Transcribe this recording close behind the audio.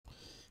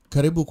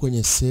Karibu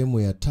kwenye sehemu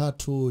ya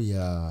 3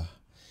 ya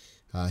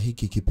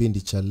hiki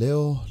kipindi cha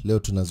leo. Leo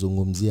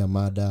tunazungumzia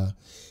mada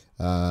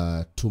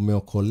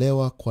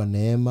tumeokolewa kwa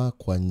neema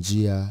kwa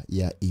njia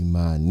ya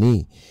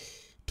imani.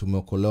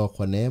 Tumeokolewa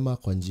kwa neema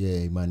kwa njia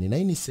ya imani. Na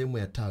hii ni sehemu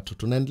ya 3.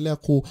 Tunaendelea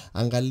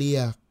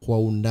kuangalia kwa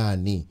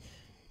undani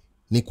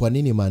ni kwa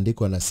nini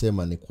maandiko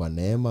yanasema ni kwa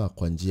neema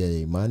kwa njia ya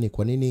imani.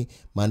 Kwa nini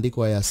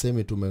maandiko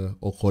hayasemi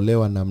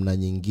tumeokolewa namna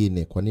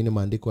nyingine? Kwa nini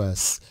maandiko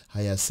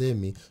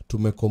hayasemi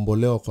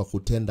tumekombolewa kwa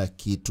kutenda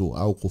kitu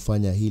au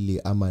kufanya hili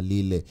ama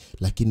lile,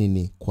 lakini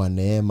ni kwa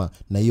neema?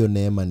 Na hiyo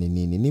neema ni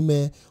nini?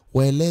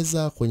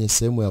 Nimewaeleza kwenye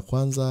sehemu ya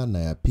kwanza na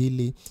ya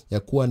pili ya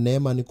kuwa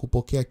neema ni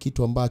kupokea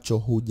kitu ambacho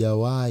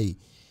hujawahi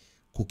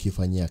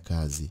kukifanyia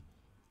kazi.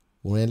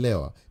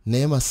 Unaelewa?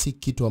 Neema si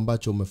kitu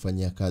ambacho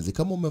umefanyia kazi.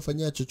 Kama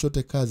umefanyia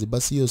chochote kazi,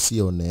 basi hiyo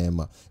sio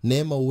neema.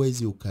 Neema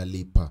huwezi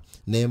ukalipa.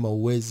 Neema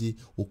huwezi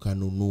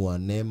ukanunua.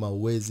 Neema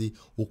huwezi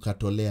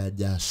ukatolea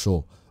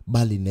jasho.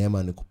 Bali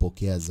neema ni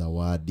kupokea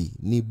zawadi.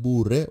 Ni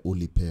bure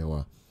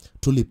ulipewa.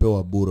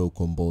 Tulipewa bure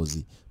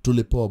ukombozi.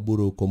 Tulipewa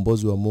bure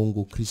ukombozi wa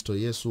Mungu. Kristo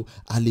Yesu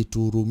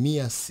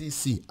alituhurumia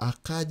sisi,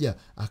 akaja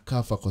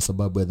akafa kwa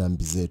sababu ya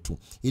dhambi zetu,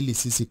 ili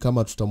sisi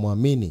kama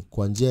tutamwamini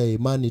kwa njia ya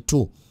imani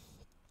tu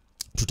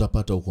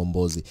tutapata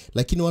ukombozi.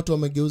 Lakini watu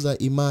wamegeuza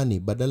imani,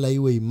 badala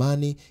iwe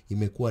imani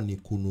imekuwa ni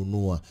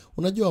kununua.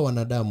 Unajua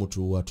wanadamu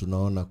tu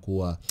tunaona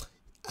kuwa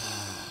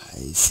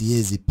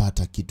siwezi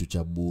pata kitu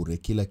cha bure,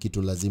 kila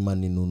kitu lazima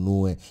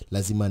ninunue,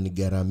 lazima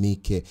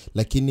nigaramike.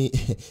 Lakini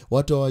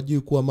watu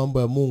hawajui kuwa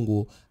mambo ya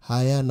Mungu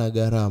hayana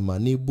gharama,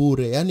 ni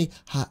bure. Yaani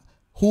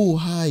huu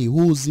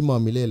uzima wa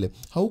milele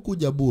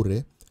haukuja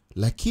bure,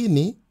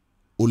 lakini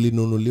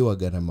ulinunuliwa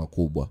gharama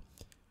kubwa.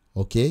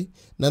 Okay?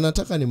 Na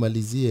nataka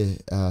nimalizie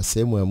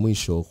sehemu ya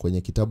mwisho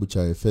kwenye kitabu cha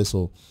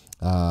Waefeso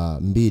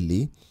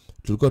 2.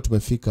 Tulikuwa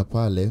tumefika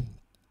pale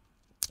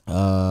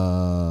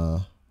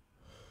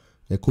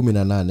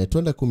 18,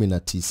 twende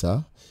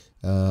 19.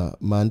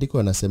 Maandiko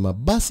yanasema,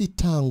 basi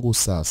tangu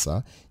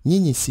sasa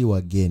nyinyi si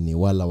wageni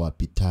wala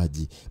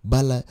wapitaji,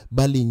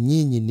 bali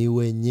nyinyi ni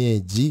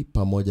wenyeji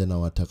pamoja na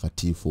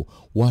watakatifu,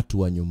 watu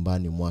wa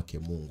nyumbani mwake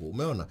Mungu.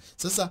 Umeona?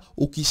 Sasa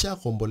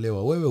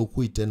ukishakombolewa wewe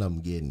hukui tena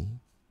mgeni.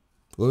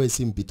 Wewe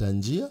si mpita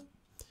njia,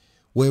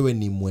 wewe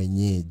ni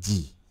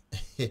mwenyeji.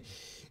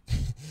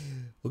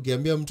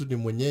 Ukiambia mtu ni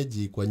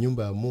mwenyeji kwa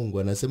nyumba ya Mungu,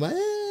 anasema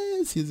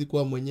siwezi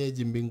kuwa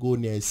mwenyeji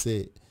mbinguni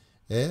aisee.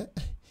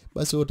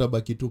 Basi wewe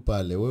utabaki tu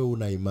pale. Wewe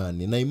una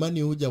imani, na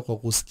imani huja kwa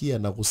kusikia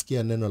na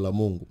kusikia neno la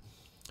Mungu.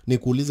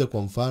 Nikuulize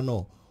kwa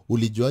mfano,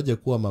 ulijuaje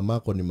kuwa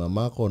mamako ni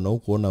mamako na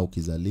hukuona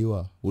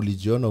ukizaliwa?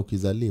 Ulijiona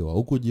ukizaliwa?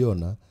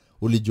 Hukujiona.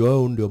 Ulijua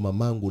wewe ndio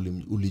mamangu,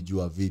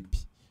 ulijua vipi?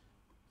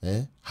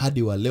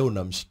 Hadi wa leo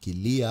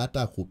unamshikilia,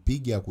 hata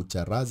akupige,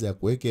 akucharaze,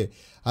 akuweke,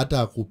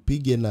 hata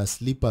akupige na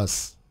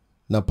slippers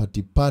na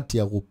patipati,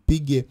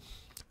 akupige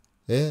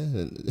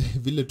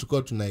vile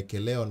tukao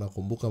tunaekelewa.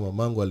 Nakumbuka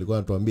mamangu alikuwa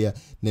anatuambia,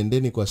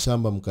 nendeni kwa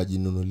shamba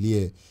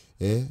mkajinunulie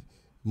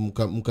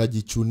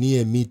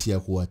mkajichunie miti ya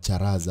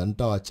kuwacharaza.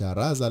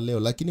 Nitawacharaza leo.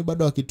 Lakini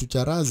bado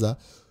akitucharaza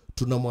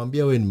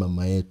tunamwambia wewe ni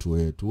mama yetu,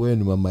 wewe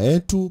ni mama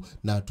yetu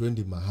na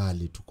hatuendi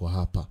mahali, tuko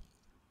hapa.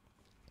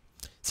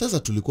 Sasa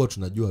tulikuwa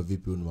tunajua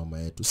vipi huyu ni mama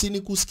yetu? Si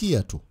ni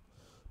kusikia tu.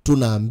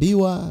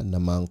 Tunaambiwa na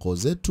maanko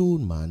zetu,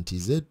 maanti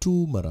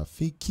zetu,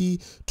 marafiki,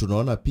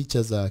 tunaona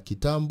picha za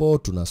kitambo,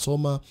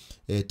 tunasoma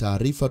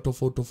taarifa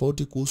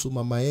tofauti kuhusu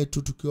mama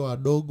yetu tukiwa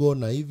wadogo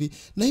na hivi.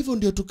 Na hivyo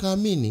ndio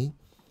tukaamini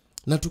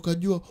na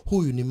tukajua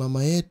huyu ni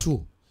mama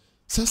yetu.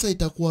 Sasa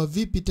itakuwa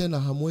vipi tena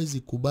hamwezi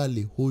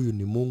kubali huyu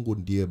ni Mungu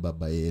ndiye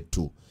baba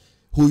yetu?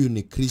 Huyu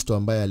ni Kristo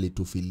ambaye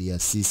alitufilia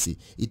sisi.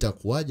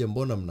 Itakuwaje?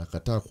 Mbona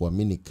mnakataa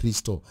kuamini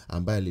Kristo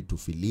ambaye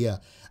alitufilia?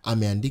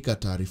 Ameandika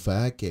taarifa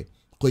yake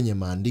kwenye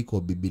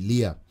maandiko,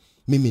 Biblia.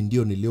 Mimi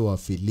ndio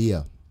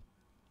niliowafilia.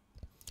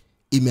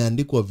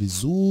 Imeandikwa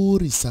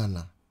vizuri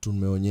sana,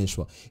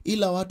 tumeonyeshwa.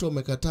 Ila watu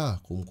wamekataa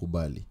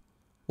kumkubali.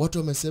 Watu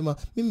wamesema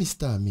mimi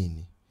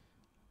sitaamini.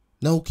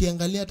 Na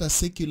ukiangalia hata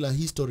secular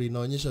history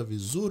inaonyesha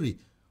vizuri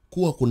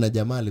kuwa kuna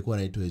jamaa alikuwa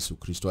anaitwa Yesu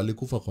Kristo,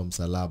 alikufa kwa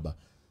msalaba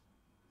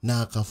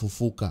na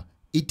akafufuka.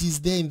 It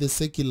is there in the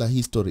secular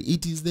history.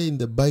 It is there in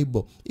the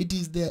Bible. It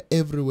is there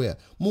everywhere.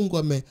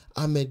 Mungu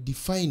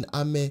amedefine,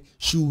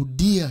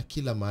 ameshuhudia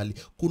kila mahali.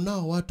 Kuna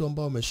watu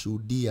ambao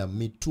wameshuhudia,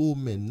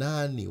 mitume,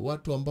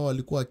 watu ambao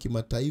walikuwa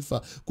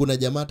kimataifa. Kuna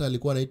jamaa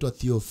alikuwa anaitwa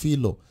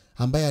Theophilo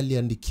ambaye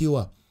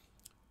aliandikiwa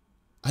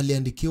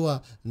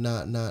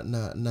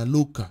na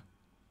Luka.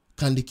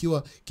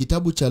 Kaandikiwa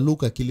kitabu cha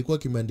Luka, kilikuwa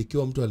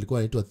kimeandikiwa mtu alikuwa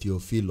anaitwa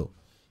Theophilo.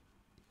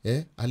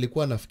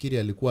 Alikuwa nafikiri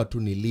alikuwa tu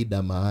ni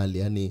leader mahali,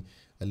 yani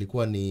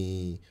alikuwa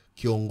ni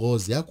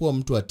kiongozi, hakuwa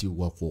mtu ati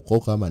wa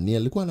kuokoka ama ni.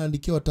 Alikuwa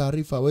anaandikiwa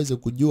taarifa aweze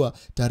kujua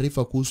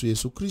taarifa kuhusu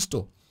Yesu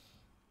Kristo.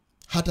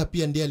 Hata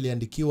pia ndiye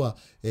aliandikiwa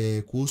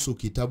kuhusu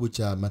kitabu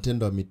cha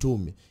Matendo ya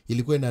Mitume,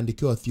 ilikuwa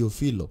inaandikiwa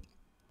Theophilo.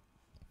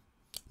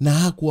 Na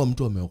hakuwa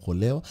mtu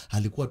ameokolewa,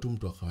 alikuwa tu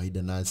mtu wa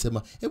kawaida, na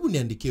anasema hebu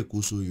niandikie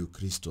kuhusu huyu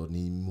Kristo,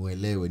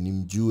 nimuelewe,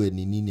 nimjue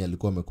ni nini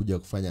alikuwa amekuja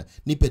kufanya,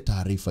 nipe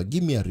taarifa,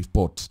 give me a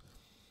report.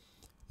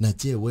 Na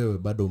je, wewe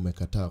bado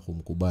umekataa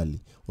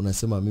kumkubali?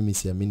 Unasema mimi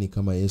siamini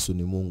kama Yesu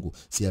ni Mungu,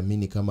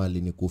 siamini kama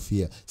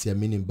alinikufia,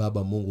 siamini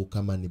Baba Mungu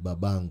kama ni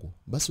babangu.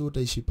 Basi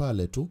utaishi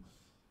pale tu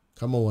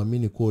kama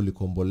uamini kuwa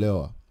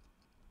ulikombolewa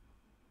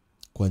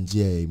kwa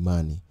njia ya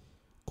imani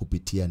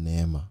kupitia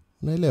neema.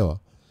 Unaelewa?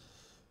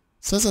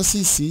 Sasa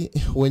sisi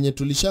wenye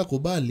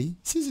tulishakubali,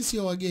 sisi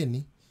sio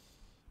wageni,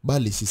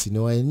 bali sisi ni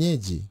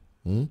wenyeji.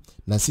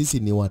 Na sisi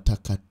ni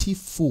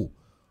watakatifu.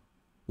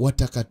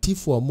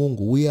 Watakatifu wa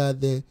Mungu. We are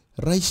the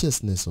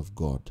righteousness of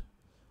God.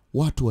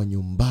 Watu wa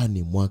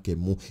nyumbani mwake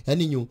Mungu.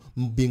 Yaani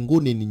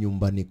mbinguni ni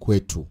nyumbani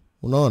kwetu.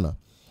 Unaona?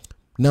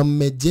 Na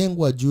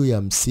mmejengwa juu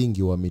ya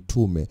msingi wa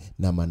mitume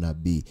na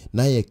manabii.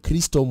 Naye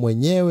Kristo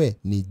mwenyewe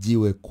ni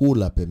jiwe kuu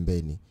la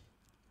pembeni.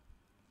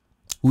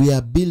 We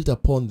are built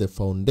upon the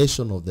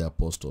foundation of the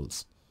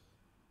apostles.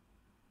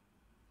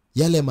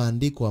 Yale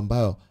maandiko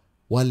ambayo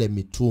wale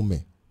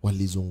mitume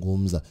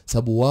walizungumza.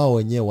 Sababu wao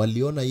wenyewe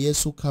waliona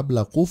Yesu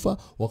kabla kufa,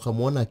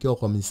 wakamuona akiwa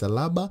kwa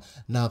msalaba,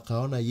 na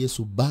wakaona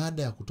Yesu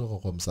baada ya kutoka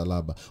kwa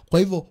msalaba. Kwa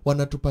hivyo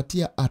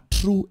wanatupatia a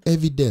true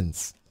evidence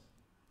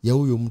ya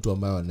huyu mtu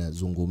ambaye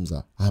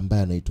anazungumza,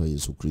 ambaye anaitwa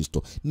Yesu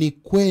Kristo. Ni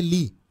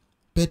kweli.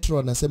 Petro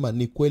anasema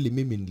ni kweli,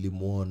 mimi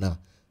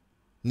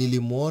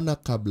nilimuona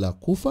kabla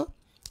kufa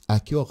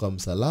akiwa kwa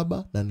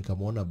msalaba, na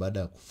nikamuona baada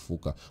ya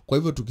kufufuka. Kwa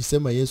hivyo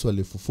tukisema Yesu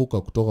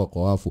alifufuka kutoka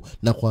kwa wafu,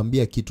 na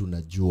kuambia kitu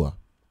najua.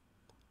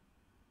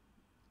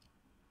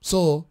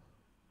 So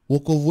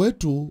wokovu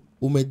wetu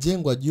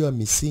umejengwa juu ya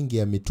misingi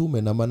ya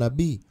mitume na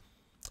manabii.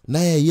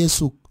 Naye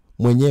Yesu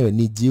mwenyewe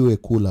ni jiwe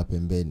kuu la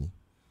pembeni.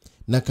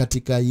 Na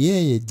katika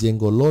yeye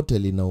jengo lote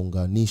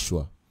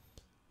linaunganishwa.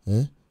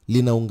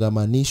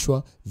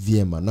 Linaungamanishwa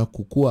vyema na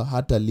kukua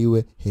hata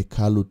liwe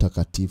hekalu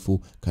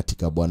takatifu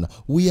katika Bwana.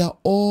 We are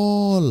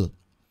all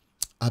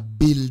a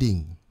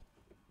building.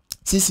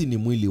 Sisi ni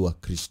mwili wa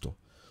Kristo.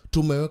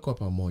 Tumewekwa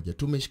pamoja,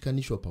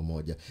 tumeshikanishwa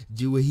pamoja.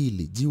 Jiwe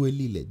hili, jiwe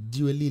lile,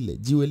 jiwe lile,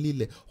 jiwe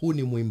lile. Huyu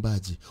ni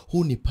mwimbaji,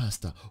 huyu ni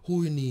pastor,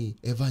 huyu ni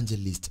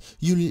evangelist,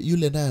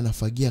 yule naye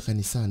anafagia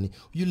kanisani,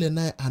 yule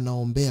naye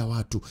anaombea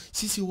watu.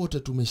 Sisi wote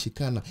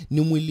tumeshikana,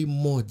 ni mwili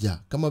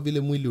mmoja. Kama vile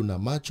mwili una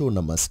macho,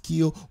 una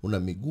masikio, una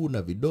miguu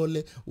na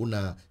vidole,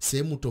 una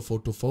sehemu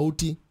tofauti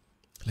tofauti,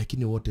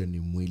 lakini wote ni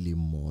mwili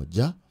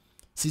mmoja.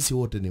 Sisi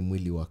wote ni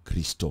mwili wa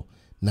Kristo.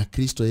 Na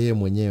Kristo yeye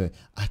mwenyewe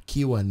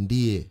akiwa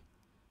ndiye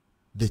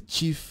the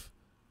chief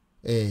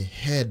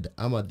head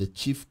ama the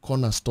chief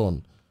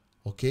cornerstone.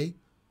 Okay?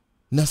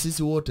 Na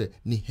sisi wote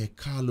ni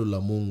hekalu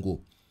la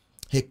Mungu.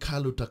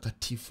 Hekalu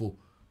takatifu.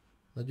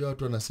 Najua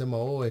watu wanasema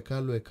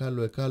hekalu,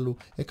 hekalu, hekalu.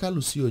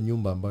 Hekalu sio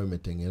nyumba ambayo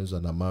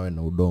imetengenezwa na mawe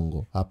na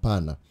udongo.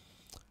 Hapana.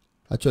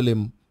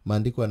 Actually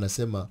maandiko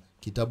yanasema,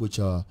 kitabu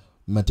cha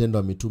Matendo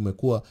ya Mitume,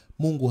 kuwa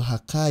Mungu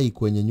hakai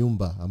kwenye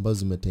nyumba ambazo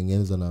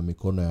zimetengenezwa na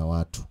mikono ya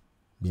watu,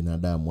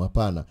 binadamu.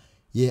 Hapana.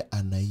 Ye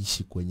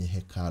anaishi kwenye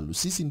hekalu.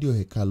 Sisi ndio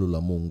hekalu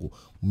la Mungu,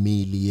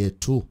 miili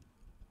yetu.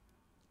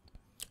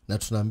 Na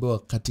tunaambiwa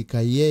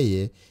katika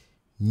yeye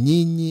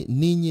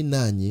ninyi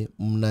nanyi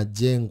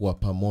mnajengwa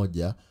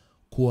pamoja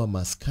kuwa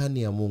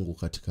maskani ya Mungu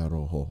katika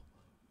roho.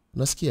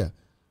 Unasikia?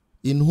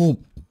 In whom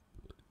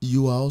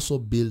you are also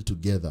built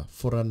together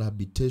for an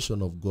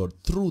habitation of God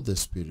through the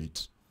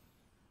Spirit.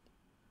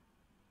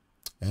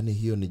 Yani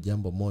hiyo ni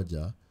jambo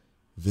moja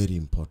very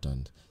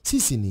important.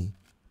 Sisi ni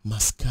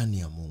maskani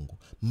ya Mungu,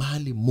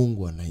 mahali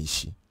Mungu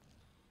anaishi.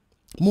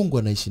 Mungu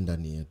anaishi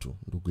ndani yetu,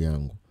 ndugu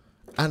yangu.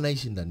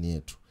 Anaishi ndani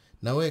yetu.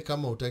 Na we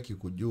kama hutaki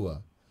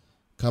kujua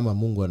kama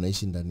Mungu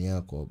anaishi ndani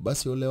yako,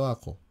 basi ole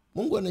wako.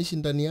 Mungu anaishi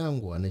ndani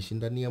yangu, anaishi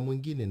ndani ya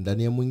mwingine,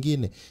 ndani ya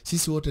mwingine.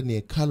 Sisi wote ni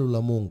hekalu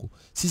la Mungu.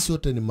 Sisi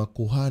wote ni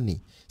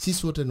makuhani.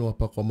 Sisi wote ni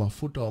wapakwa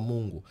mafuta wa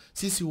Mungu.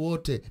 Sisi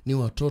wote ni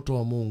watoto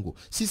wa Mungu.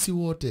 Sisi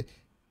wote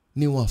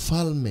ni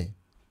wafalme.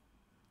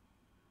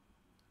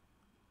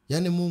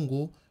 Yaani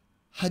Mungu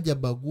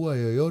hajabagua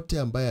yoyote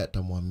ambaye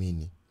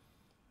atamwamini.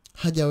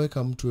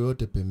 Hajaweka mtu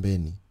yoyote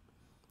pembeni.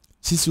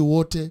 Sisi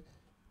wote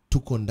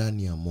tuko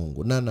ndani ya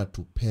Mungu na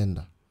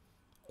anatupenda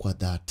kwa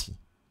dhati.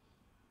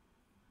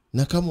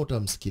 Na kama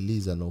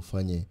utamsikiliza na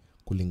ufanye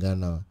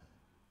kulingana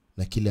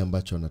na kile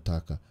ambacho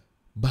anataka,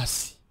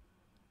 basi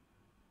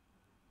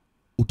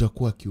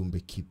utakuwa kiumbe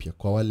kipya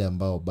kwa wale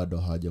ambao bado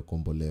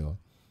hawajakombolewa.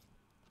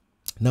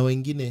 Na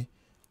wengine,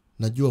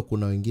 najua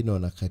kuna wengine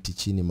wanakati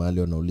chini mahali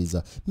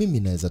wanauliza, mimi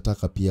naweza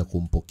taka pia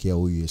kumpokea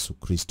huyu Yesu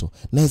Kristo.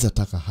 Naweza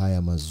taka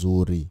haya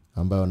mazuri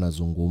ambayo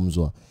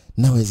yanazungumzwa.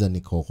 Naweza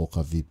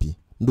nikaokoka vipi?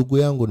 Ndugu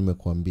yangu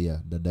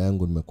nimekuambia, dada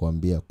yangu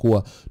nimekuambia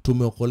kuwa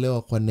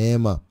tumeokolewa kwa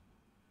neema,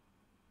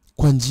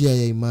 kwa njia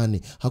ya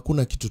imani.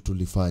 Hakuna kitu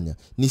tulifanya.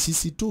 Ni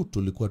sisi tu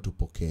tulikuwa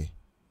tupokee.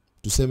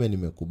 Tuseme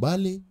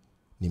nimekubali,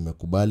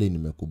 nimekubali,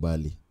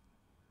 nimekubali.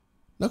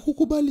 Na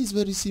kukubali is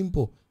very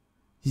simple.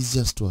 It's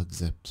just to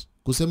accept.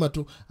 Kusema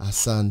tu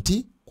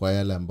asanti kwa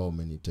yale ambao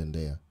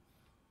umenitendea.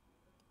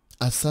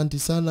 Asanti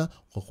sana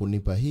kwa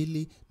kunipa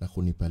hili na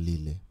kunipa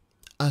lile.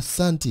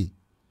 Asanti.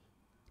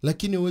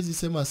 Lakini huwezi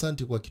sema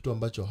asanti kwa kitu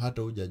ambacho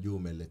hata hujajua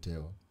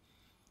umeletewa.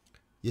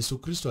 Yesu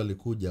Kristo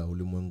alikuja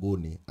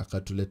ulimwenguni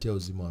akatuletea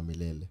uzima wa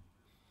milele.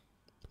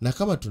 Na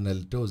kama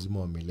tunaletea uzima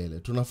wa milele,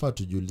 tunafaa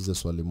tujiulize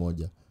swali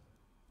moja.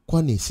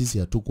 Kwani sisi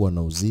hatukuwa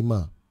na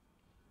uzima?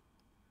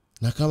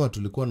 Na kama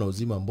tulikuwa na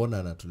uzima, mbona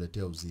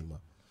anatuletea uzima?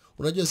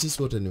 Unajua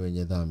sisi wote ni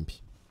wenye dhambi.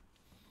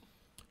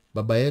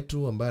 Baba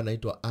yetu ambaye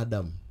anaitwa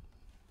Adam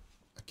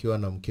akiwa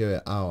na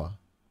mkewe Hawa,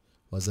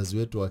 wazazi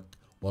wetu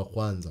wa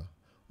kwanza,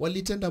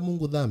 walitenda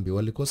Mungu dhambi,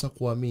 walikosa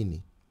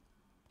kuamini.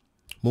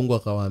 Mungu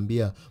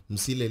akawaambia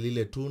msile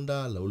lile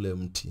tunda la ule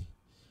mti.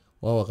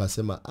 Wao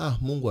wakasema,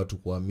 Mungu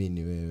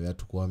hatukuamini wewe,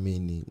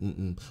 hatukuamini.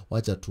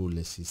 Wacha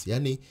tule sisi.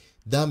 Yaani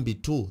dhambi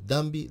tu,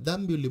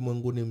 dhambi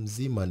ulimwenguni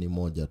mzima ni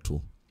moja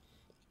tu.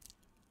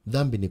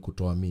 Dhambi ni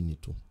kutoamini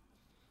tu.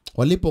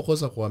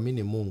 Walipokosa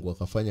kuamini Mungu,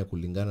 wakafanya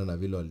kulingana na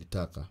vile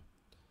walitaka,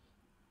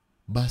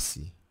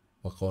 basi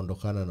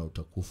wakaondokana na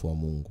utukufu wa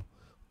Mungu.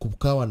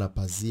 Kukawa na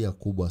pazia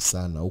kubwa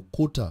sana,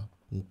 ukuta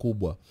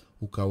mkubwa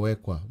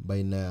ukawekwa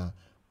baina ya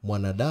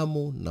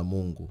mwanadamu na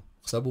Mungu,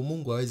 kwa sababu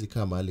Mungu hawezi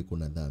kaa mahali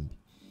kuna dhambi.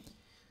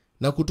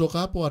 Na kutoka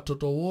hapo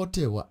watoto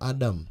wote wa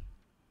Adam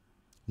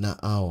na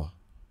Hawa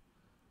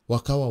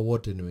wakawa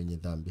wote ni wenye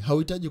dhambi.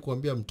 Hauhitaji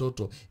kuambia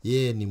mtoto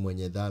yeye ni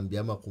mwenye dhambi,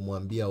 ama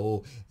kumwambia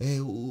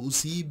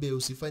usiibe,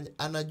 usifanye.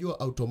 Anajua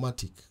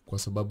automatic. Kwa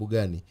sababu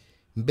gani?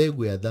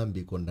 Mbegu ya dhambi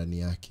iko ndani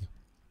yake.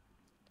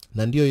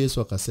 Na ndio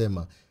Yesu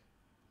akasema,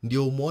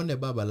 ndio umuone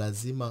Baba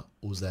lazima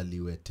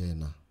uzaliwe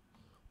tena.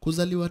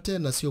 Kuzaliwa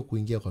tena sio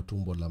kuingia kwa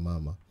tumbo la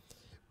mama,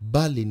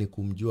 bali ni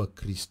kumjua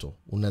Kristo.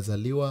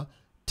 Unazaliwa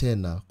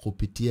tena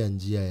kupitia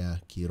njia ya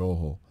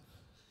kiroho,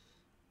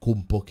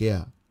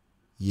 kumpokea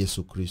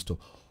Yesu Kristo.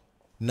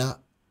 Na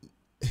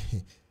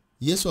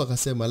Yesu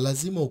akasema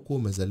lazima ukuwe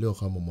umezaliwa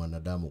kama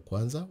mwanadamu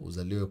kwanza,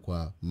 uzaliwe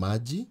kwa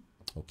maji.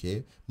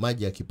 Okay,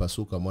 maji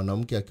yakipasuka,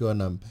 mwanamke akiwa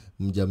na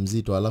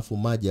mjamzito alafu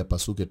maji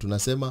yapasuke,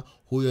 tunasema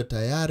huyo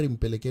tayari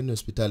mpelekeni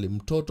hospitali,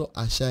 mtoto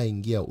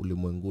ashaingia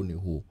ulimwenguni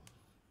huu.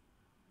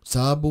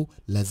 Sababu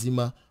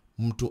lazima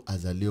mtu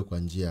azaliwe kwa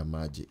njia ya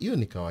maji. Hiyo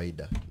ni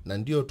kawaida. Na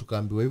ndio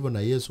tukaambiwa hivyo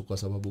na Yesu. Kwa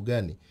sababu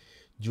gani?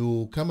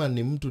 Juu kama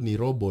ni mtu ni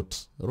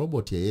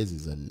robot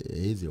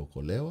haiwezi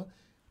okolewa.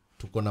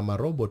 Tuko na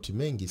marobot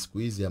mengi siku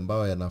hizi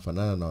ambayo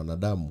yanafanana na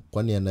wanadamu,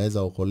 kwani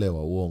yanaweza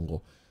okolewa?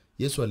 Uongo.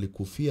 Yesu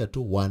alikufia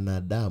tu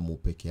wanadamu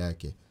peke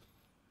yake.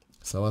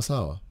 Sawa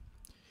sawa.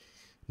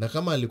 Na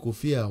kama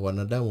alikufia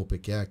wanadamu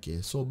peke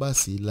yake, so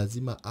basi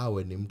lazima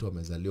awe ni mtu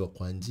amezaliwa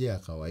kwa njia ya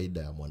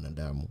kawaida ya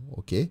mwanadamu.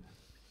 Okay?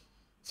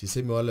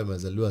 Sisemi wale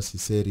wamezaliwa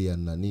cesarean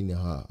na nini,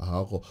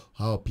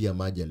 hao pia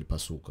maji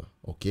alipasuka.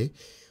 Okay?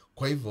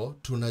 Kwa hivyo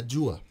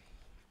tunajua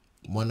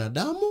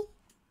mwanadamu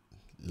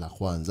la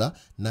kwanza,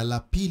 na la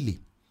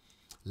pili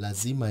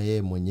lazima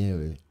yeye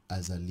mwenyewe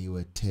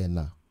azaliwe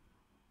tena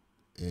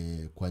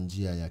kwa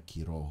njia ya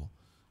kiroho.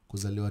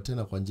 Kuzaliwa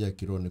tena kwa njia ya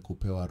kiroho ni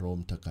kupewa Roho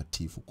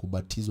Mtakatifu,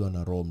 kubatizwa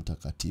na Roho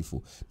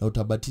Mtakatifu. Na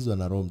utabatizwa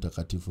na Roho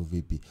Mtakatifu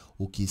vipi?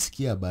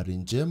 Ukisikia habari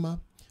njema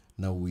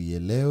na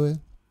uielewe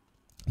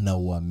na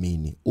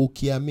uamini.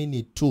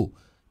 Ukiamini tu,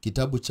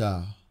 kitabu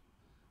cha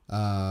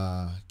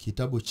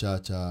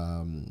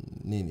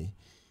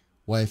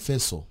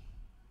Waefeso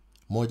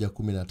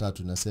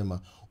 1:13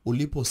 inasema,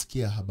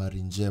 uliposikia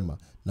habari njema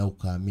na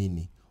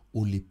ukaamini,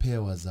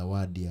 ulipewa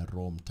zawadi ya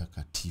Roho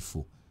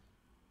Mtakatifu.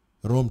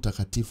 Roho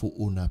Mtakatifu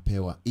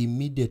unapewa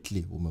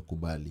immediately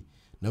umekubali.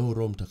 Na huyo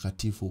Roho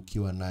Mtakatifu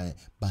ukiwa naye,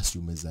 basi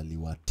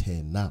umezaliwa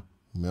tena.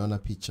 Umeona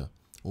picha?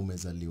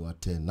 Umezaliwa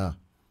tena.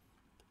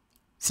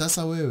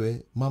 Sasa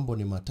wewe, mambo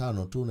ni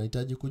matano tu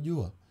unahitaji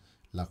kujua.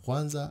 La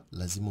kwanza,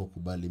 lazima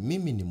ukubali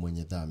mimi ni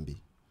mwenye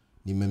dhambi.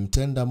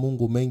 Nimemtenda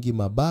Mungu mengi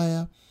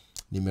mabaya,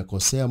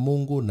 nimekosea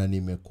Mungu na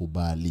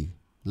nimekubali.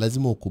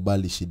 Lazima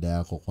ukubali shida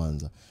yako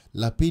kwanza.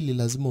 La pili,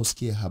 lazima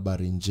usikie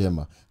habari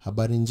njema.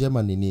 Habari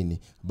njema ni nini?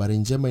 Habari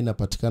njema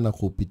inapatikana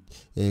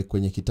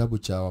kwenye kitabu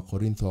cha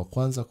Wakorintho wa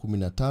kwanza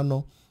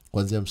 15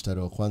 kuanzia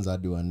mstari wa kwanza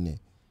hadi wa 4.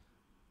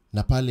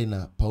 Na pale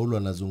na Paulo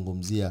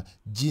anazungumzia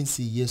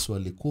jinsi Yesu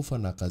alikufa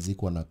na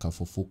akazikwa na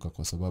akafufuka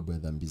kwa sababu ya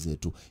dhambi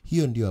zetu.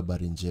 Hiyo ndio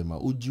habari njema.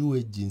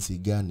 Ujue jinsi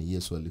gani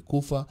Yesu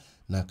alikufa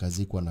na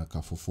akazikwa na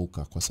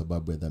akafufuka kwa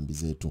sababu ya dhambi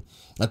zetu.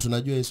 Na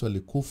tunajua Yesu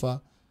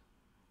alikufa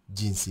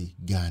jinsi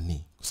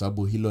gani, kwa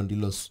sababu hilo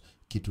ndilo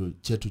kitu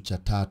chetu cha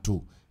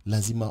tatu.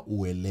 Lazima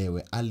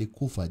uelewe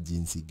alikufa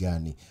jinsi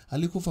gani.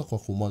 Alikufa kwa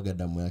kumwaga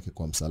damu yake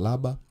kwa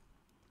msalaba,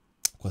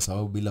 kwa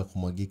sababu bila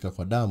kumwagika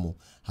kwa damu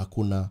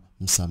hakuna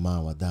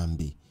msamaha wa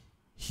dhambi.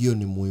 Hiyo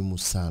ni muhimu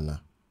sana.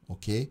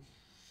 Okay?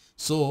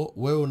 So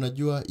wewe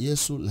unajua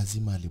Yesu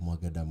lazima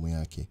alimwaga damu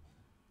yake,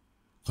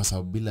 kwa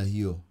sababu bila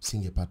hiyo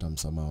singepata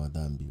msamaha wa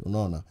dhambi.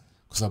 Unaona?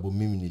 Kwa sababu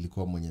mimi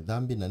nilikuwa mwenye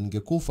dhambi na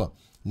ningekufa,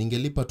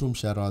 ningelipa tu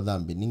mshahara wa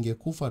dhambi.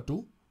 Ningekufa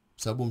tu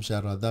sababu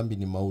mshahara wa dhambi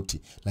ni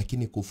mauti,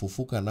 lakini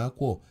kufufuka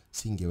nako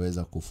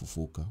singeweza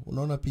kufufuka.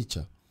 Unaona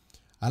picha?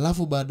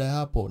 Alafu baada ya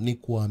hapo ni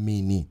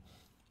kuamini.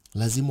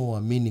 Lazima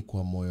uamini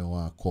kwa moyo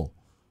wako.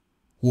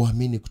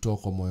 Uamini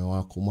kutoka kwa moyo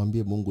wako.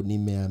 Mwambie Mungu,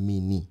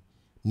 nimeamini,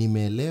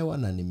 nimeelewa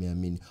na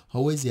nimeamini.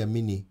 Hauwezi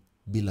amini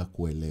bila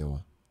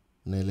kuelewa.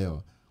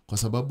 Unaelewa? Kwa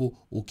sababu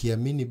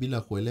ukiamini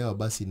bila kuelewa,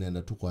 basi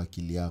inaenda tu kwa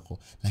akili yako.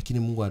 Lakini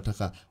Mungu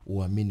anataka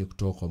uamini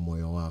kutoka kwa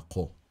moyo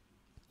wako.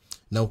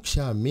 Na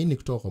ukishaamini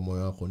kutoka kwa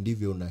moyo wako,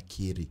 ndivyo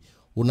unakiri.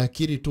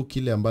 Unakiri tu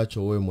kile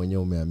ambacho wewe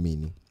mwenyewe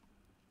umeamini.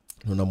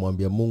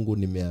 Unamwambia Mungu,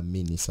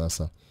 nimeamini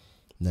sasa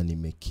na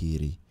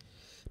nimekiri.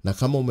 Na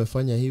kama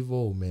umefanya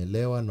hivyo,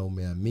 umeelewa na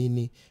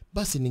umeamini,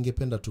 basi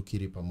ningependa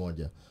tukiri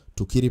pamoja.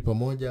 Tukiri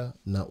pamoja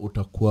na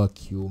utakuwa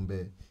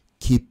kiumbe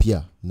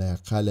kipya, na ya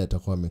kale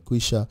yatakuwa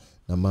yamekwisha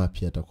na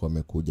mapya yatakuwa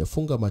yamekuja.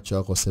 Funga macho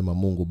yako, sema: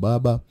 Mungu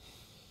Baba,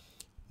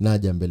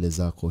 naja mbele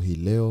zako hii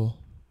leo.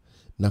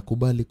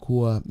 Nakubali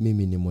kuwa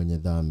mimi ni mwenye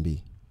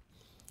dhambi.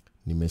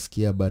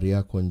 Nimesikia habari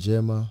yako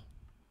njema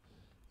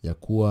ya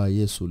kuwa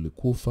Yesu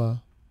ulikufa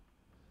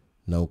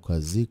na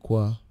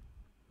ukazikwa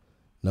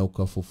na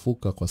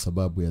ukafufuka kwa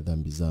sababu ya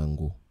dhambi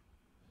zangu.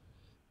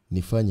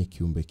 Nifanye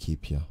kiumbe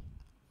kipya.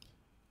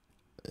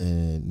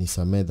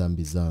 Nisamehe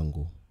dhambi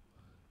zangu.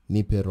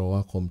 Nipe Roho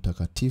wako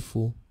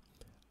Mtakatifu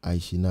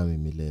aishi nami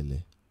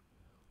milele.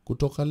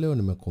 Kutoka leo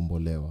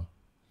nimekombolewa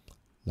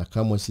na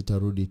kamwe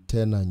sitarudi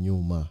tena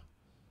nyuma.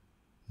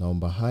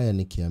 Naomba haya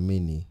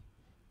nikiamini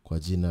kwa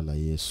jina la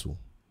Yesu.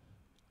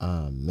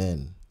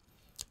 Amen.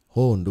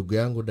 Ndugu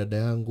yangu, dada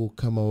yangu,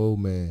 kama wewe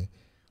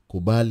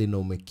umekubali na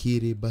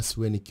umekiri, basi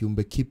wewe ni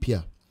kiumbe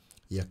kipya.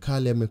 Ya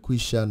kale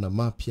yamekwisha na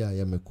mapya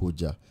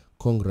yamekuja.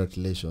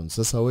 Congratulations.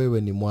 Sasa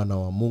wewe ni mwana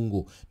wa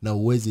Mungu na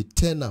huwezi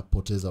tena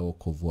poteza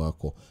wokovu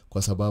wako,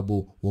 kwa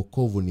sababu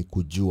wokovu ni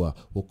kujua.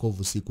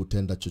 Wokovu si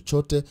kutenda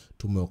chochote.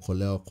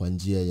 Tumeokolewa kwa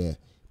njia ya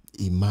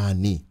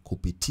imani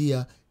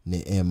kupitia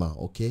neema.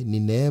 Okay? Ni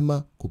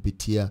neema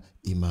kupitia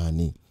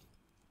imani.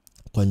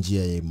 Kwa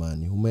njia ya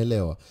imani.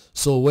 Umeelewa?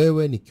 So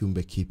wewe ni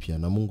kiumbe kipya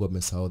na Mungu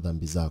amesahau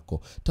dhambi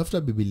zako.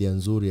 Tafuta Biblia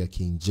nzuri ya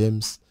King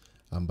James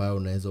ambayo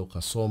unaweza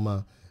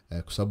ukasoma,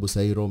 kwa sababu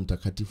sasa Roho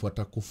Mtakatifu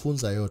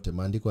atakufunza yote.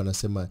 Maandiko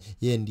yanasema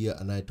yeye ndiye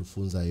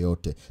anayetufunza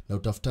yote. Na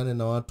utafutane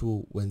na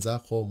watu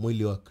wenzako,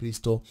 mwili wa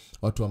Kristo,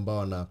 watu ambao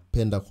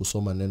wanapenda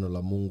kusoma neno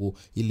la Mungu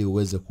ili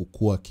uweze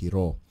kukua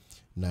kiroho,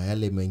 na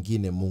yale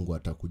mengine Mungu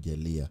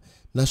atakujalia.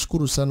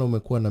 Nashukuru sana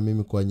umekuwa na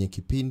mimi kwenye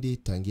kipindi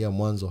tangia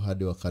mwanzo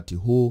hadi wakati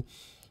huu.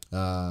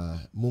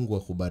 Mungu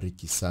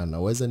akubariki sana.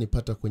 Waweza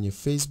nipata kwenye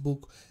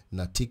Facebook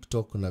na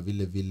TikTok na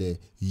vile vile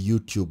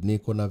YouTube.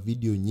 Niko na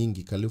video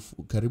nyingi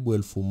karibu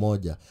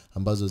 1000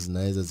 ambazo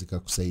zinaweza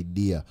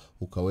zikakusaidia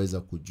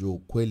ukaweza kujua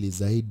ukweli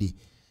zaidi,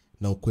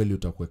 na ukweli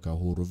utakuweka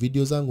huru.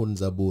 Video zangu ni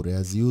za bure,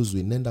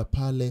 haziuzwi. Nenda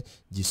pale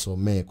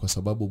jisomee, kwa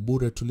sababu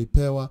bure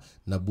tulipewa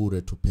na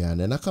bure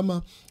tupeane. Na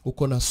kama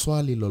uko na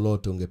swali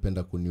lolote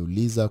ungependa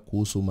kuniuliza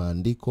kuhusu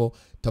maandiko,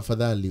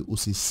 tafadhali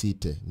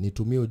usisite.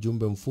 Nitumie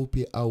ujumbe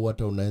mfupi au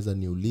hata unaweza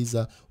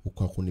niuliza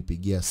kwa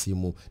kunipigia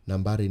simu.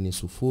 Nambari ni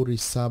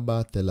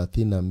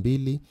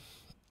 0732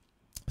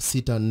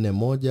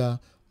 641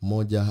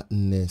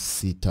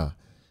 146.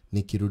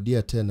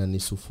 Nikirudia tena ni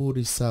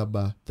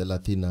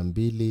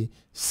 0732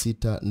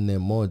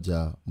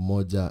 641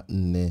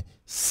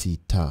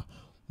 146.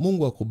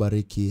 Mungu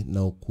akubariki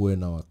na ukuwe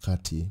na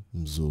wakati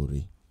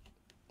mzuri.